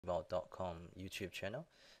PhotoshopTutorial.com YouTube channel.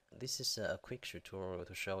 This is a quick tutorial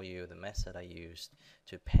to show you the method I used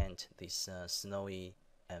to paint this snowy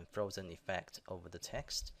and frozen effect over the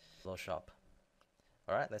text Photoshop.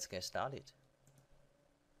 Alright, let's get started.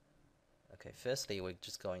 Okay, firstly we're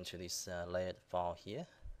just going to this layered file here.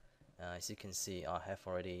 As you can see, I have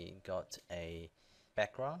already got a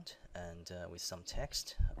background and with some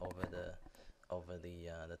text over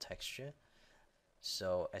the texture.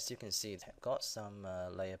 So as you can see, it's got some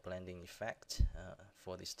layer blending effect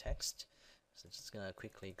for this text. So just gonna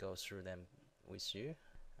quickly go through them with you.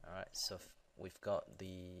 Alright, so we've got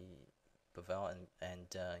the bevel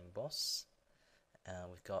and emboss.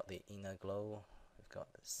 We've got the inner glow. We've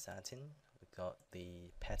got the satin. We've got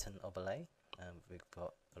the pattern overlay. And we've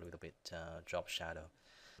got a little bit drop shadow.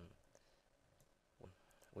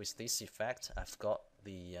 With this effect, I've got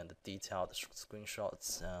the detailed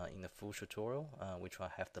screenshots in the full tutorial, which I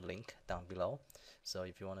have the link down below. So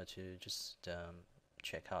if you wanted to just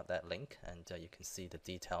check out that link, and you can see the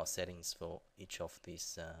detailed settings for each of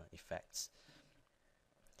these effects.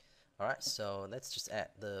 Alright, so let's just add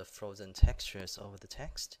the frozen textures over the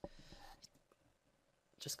text.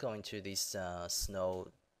 Just go into this snow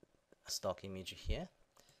stock image here.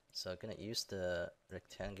 So I'm gonna use the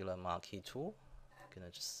rectangular marquee tool. I'm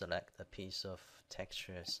gonna just select a piece of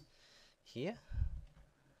textures here.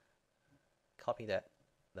 Copy that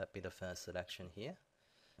bit of selection here.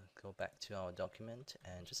 Go back to our document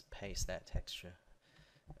and just paste that texture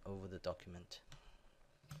over the document.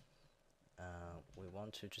 We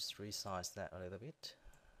want to just resize that a little bit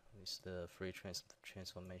with the free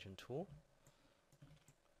transformation tool.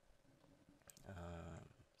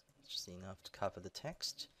 Just enough to cover the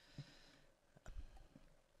text.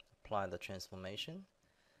 Apply the transformation.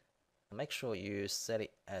 Make sure you set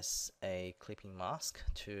it as a clipping mask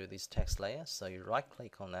to this text layer. So you right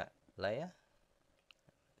click on that layer,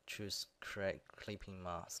 choose create clipping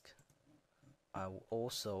mask. I will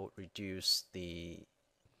also reduce the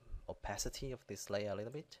opacity of this layer a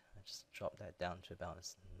little bit. I just drop that down to about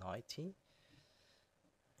 90.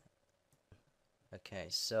 Okay,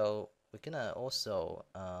 so we're gonna also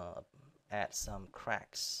add some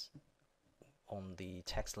cracks on the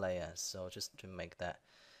text layer, so just to make that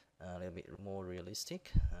a little bit more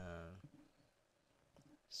realistic.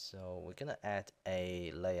 So we're gonna add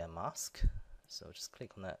a layer mask. So just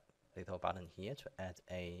click on that little button here to add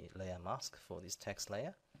a layer mask for this text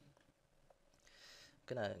layer.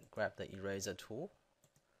 I'm gonna grab the eraser tool.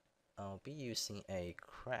 I'll be using a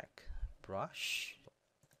crack brush.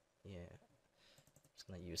 Yeah, just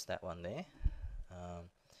gonna use that one there.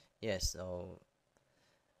 Yeah, so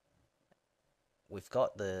we've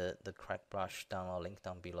got the crack brush download link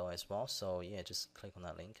down below as well. So yeah, just click on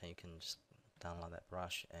that link and you can just download that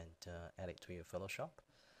brush and add it to your Photoshop.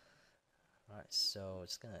 Alright, so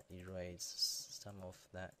it's gonna erase some of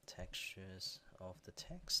that textures of the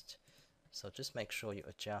text. So just make sure you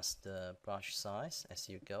adjust the brush size as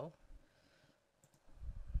you go.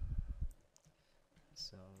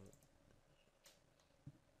 So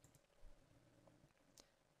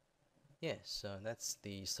yeah, so that's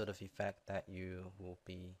the sort of effect that you will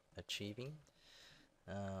be achieving.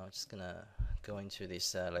 Just gonna go into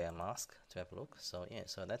this layer mask to have a look. So yeah,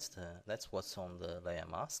 so that's what's on the layer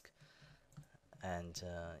mask, and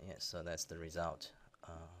yeah, so that's the result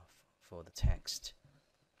for the text.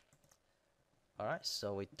 Alright,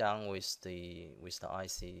 so we're done with the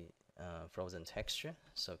icy frozen texture.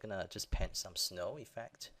 So I'm gonna just paint some snow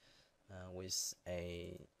effect with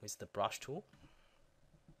the brush tool.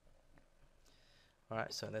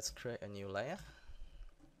 Alright, so let's create a new layer.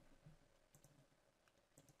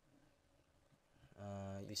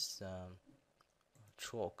 This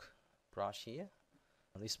chalk brush here.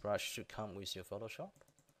 This brush should come with your Photoshop.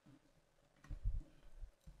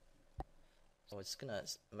 So it's gonna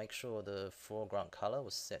make sure the foreground color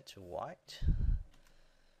was set to white.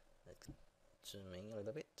 Let's zoom in a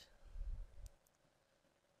little bit.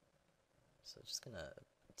 So just gonna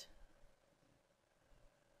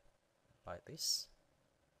like this.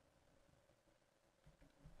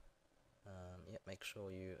 Yeah, make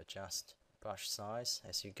sure you adjust brush size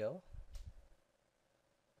as you go.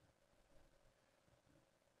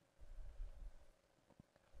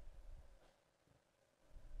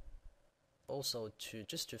 Also,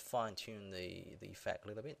 just to fine tune the effect a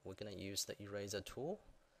little bit, we're gonna use the eraser tool.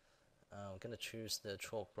 We're gonna choose the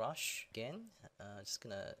chalk brush again. Just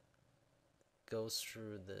gonna go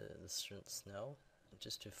through the snow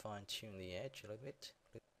just to fine tune the edge a little bit.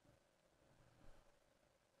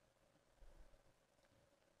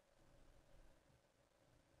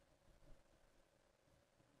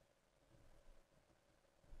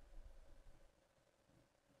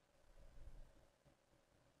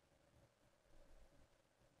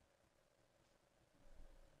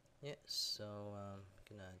 Yeah, so I'm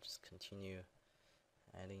gonna just continue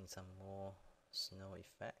adding some more snow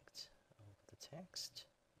effect over the text.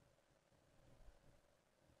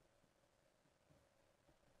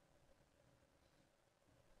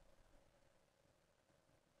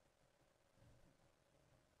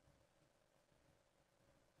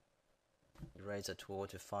 Eraser tool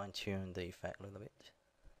to fine-tune the effect a little bit,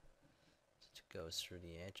 to go through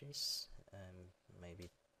the edges and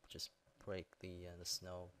maybe just break the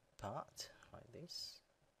snow part like this.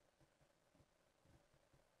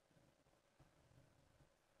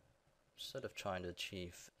 Sort of trying to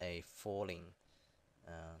achieve a falling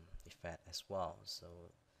effect as well. So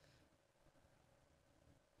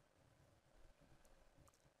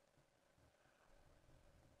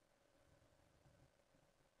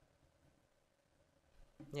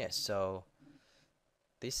yeah, so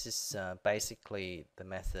this is basically the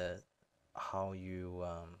method how you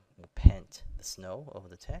paint the snow over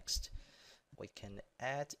the text. We can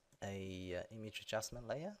add a image adjustment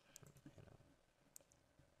layer,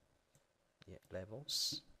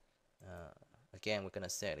 levels. Again, we're going to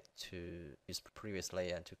set it to use previous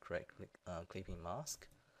layer to create clipping mask.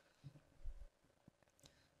 I'm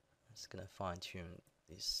just going to fine tune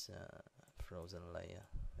this frozen layer,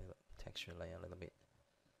 texture layer a little bit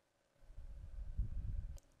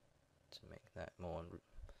to make that more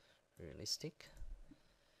realistic.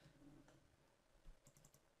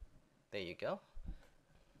 There you go.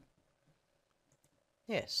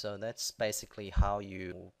 Yeah, so that's basically how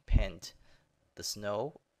you paint the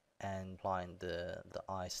snow and apply the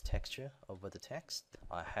ice texture over the text.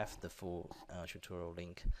 I have the full tutorial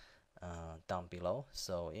link down below,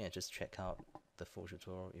 so yeah, just check out the full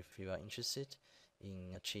tutorial if you are interested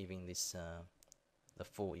in achieving this the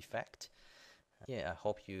full effect. Yeah, I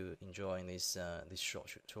hope you enjoying this this short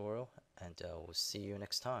tutorial, and we'll see you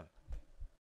next time.